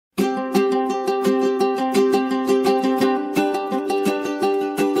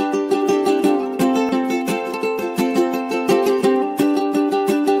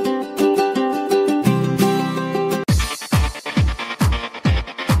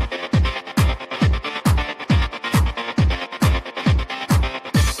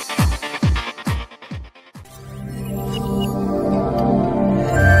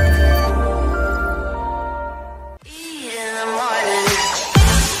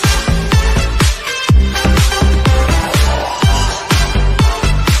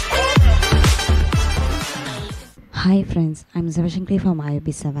Hi friends, I'm Zavashankari from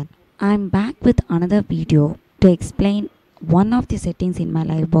IOB7. I'm back with another video to explain one of the settings in my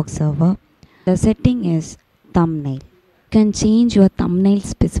Livebox server. The setting is thumbnail. You can change your thumbnail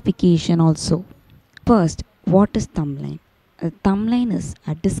specification also. First, what is thumbnail? A thumbnail is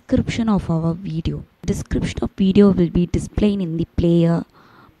a description of our video. The description of video will be displayed in the player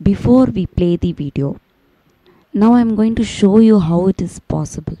before we play the video. Now I'm going to show you how it is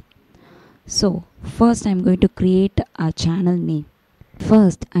possible. So first I'm going to create a channel name.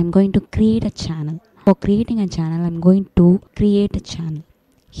 First I'm going to create a channel. For creating a channel, I'm going to create a channel.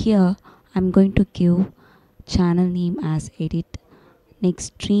 Here I'm going to give channel name as edit,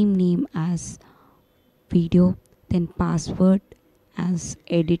 next stream name as video, then password as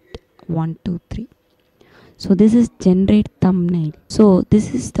edit123. So this is generate thumbnail. So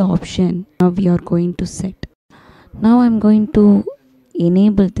this is the option now we are going to set. Now I'm going to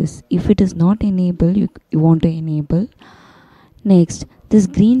enable this. If it is not enabled, you want to enable. Next, this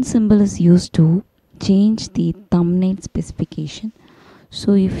green symbol is used to change the thumbnail specification.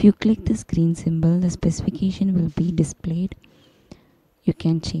 So if you click this green symbol, the specification will be displayed. You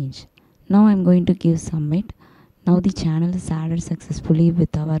can change. Now I'm going to give submit. Now the channel is added successfully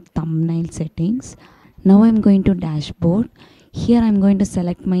with our thumbnail settings. Now I'm going to dashboard. Here I'm going to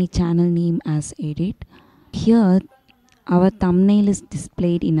select my channel name as edit. Here our thumbnail is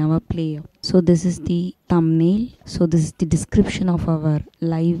displayed in our player. So this is the thumbnail. So this is the description of our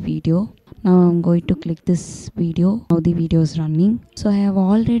live video. Now I'm going to click this video. Now the video is running. So I have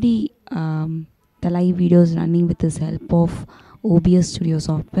already the live video is running with this help of OBS Studio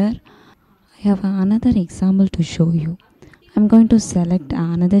software. I have another example to show you. I'm going to select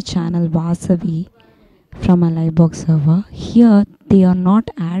another channel Vasavi from a Livebox server. Here they are not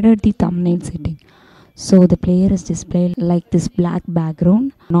added the thumbnail setting. So the player is displayed like this black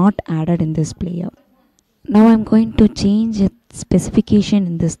background, not added in this player. Now I'm going to change its specification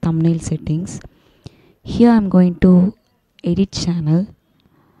in this thumbnail settings. Here I'm going to edit channel.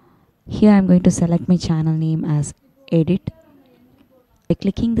 Here I'm going to select my channel name as edit. By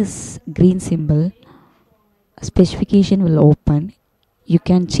clicking this green symbol, specification will open. You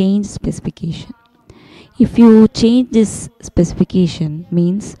can change specification. If you change this specification,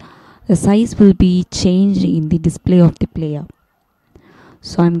 means the size will be changed in the display of the player.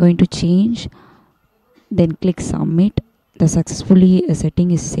 So I'm going to change, then click submit. The successfully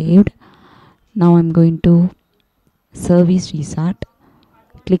setting is saved. Now I'm going to service restart.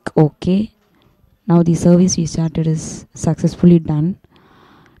 Click OK. Now the service restarted is successfully done.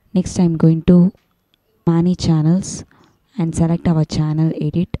 Next I'm going to manage channels and select our channel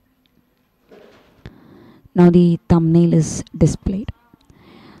edit. Now the thumbnail is displayed.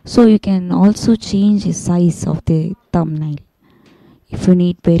 So you can also change the size of the thumbnail. If you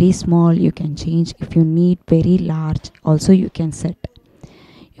need very small, you can change. If you need very large, also you can set.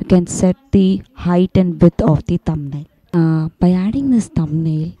 You can set the height and width of the thumbnail. By adding this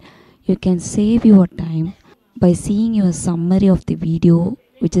thumbnail, you can save your time by seeing your summary of the video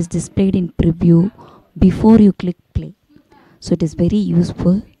which is displayed in preview before you click play. So it is very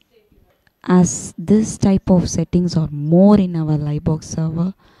useful, as this type of settings are more in our Livebox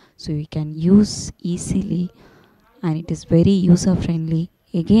server, so you can use easily and it is very user friendly.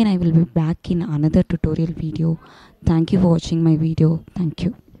 Again, I will be back in another tutorial video. Thank you for watching my video. Thank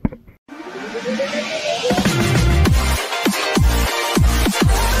you.